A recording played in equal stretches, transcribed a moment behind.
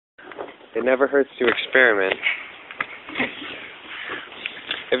It never hurts to experiment.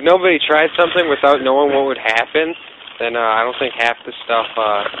 If nobody tried something without knowing what would happen, then I don't think half the stuff.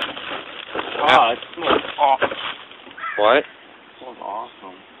 It smells awesome. What? It smells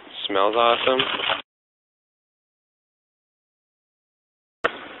awesome. Smells awesome.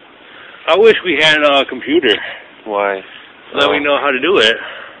 I wish we had a computer. Why? So that we know how to do it.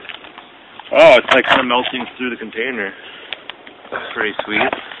 Oh, it's like kind of melting through the container. That's pretty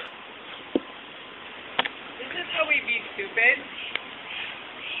sweet. This is how we be stupid.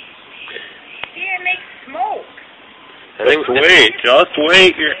 Yeah, it makes smoke. Just wait. Just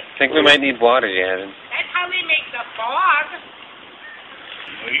wait. I think we might need water, Gavin. That's how we make the fog.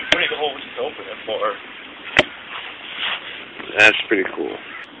 What are you putting the whole just open it for? That's pretty cool.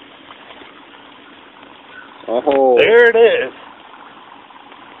 Oh. There it is.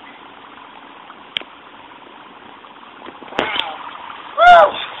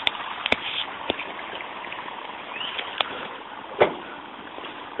 Wow. Woo!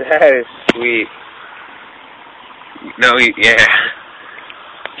 That is sweet. No, yeah.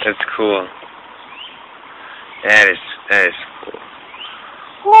 That's cool. That is cool.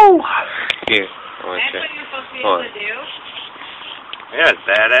 Woo! Here, That's what you're supposed to be Hold able to do? Yeah, it's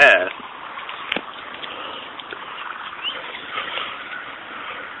badass.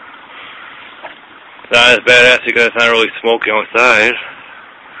 Not as badass because it's not really smoking outside.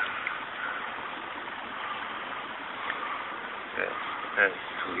 That's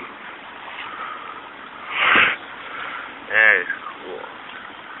sweet. That is cool.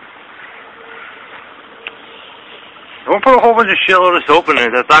 Don't put a whole bunch of shitload of soap in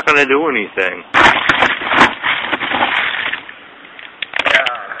it. That's not going to do anything.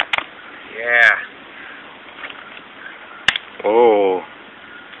 Yeah. Oh.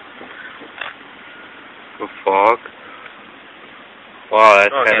 The fog. Wow,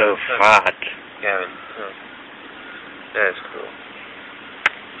 that's kind of hot. Gavin. That is cool.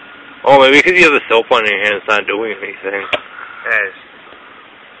 Oh, maybe because you have the soap on your hand, it's not doing anything. That is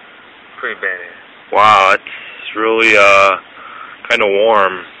pretty badass. Wow, it's really, kind of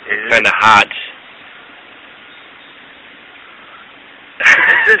warm. Kind of hot.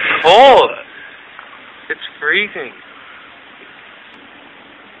 It's cold. It's freezing.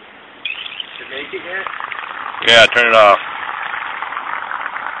 Did it make it yet? Yeah, turn it off.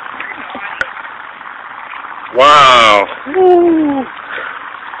 Wow. Woo!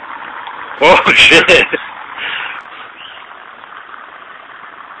 Oh, shit.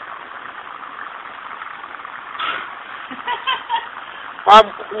 I'm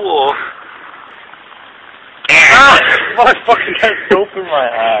cool. Ah, I fucking got soap in my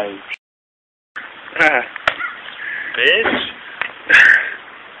eyes. Bitch.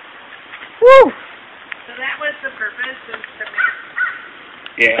 Woo! So that was the purpose, is to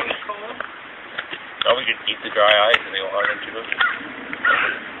make Yeah. it cold? Oh, we could eat the dry ice and they will harden into it.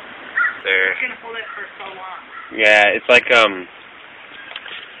 There. It's going to hold it for so long. Yeah, it's like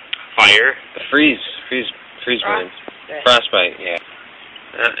Fire. freeze burn. Frostbite, yeah.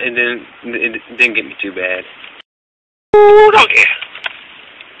 It didn't get me too bad. Ooh, doggy.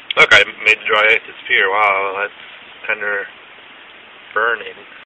 Look, I made the dry ice disappear. Wow, that's kind of burning.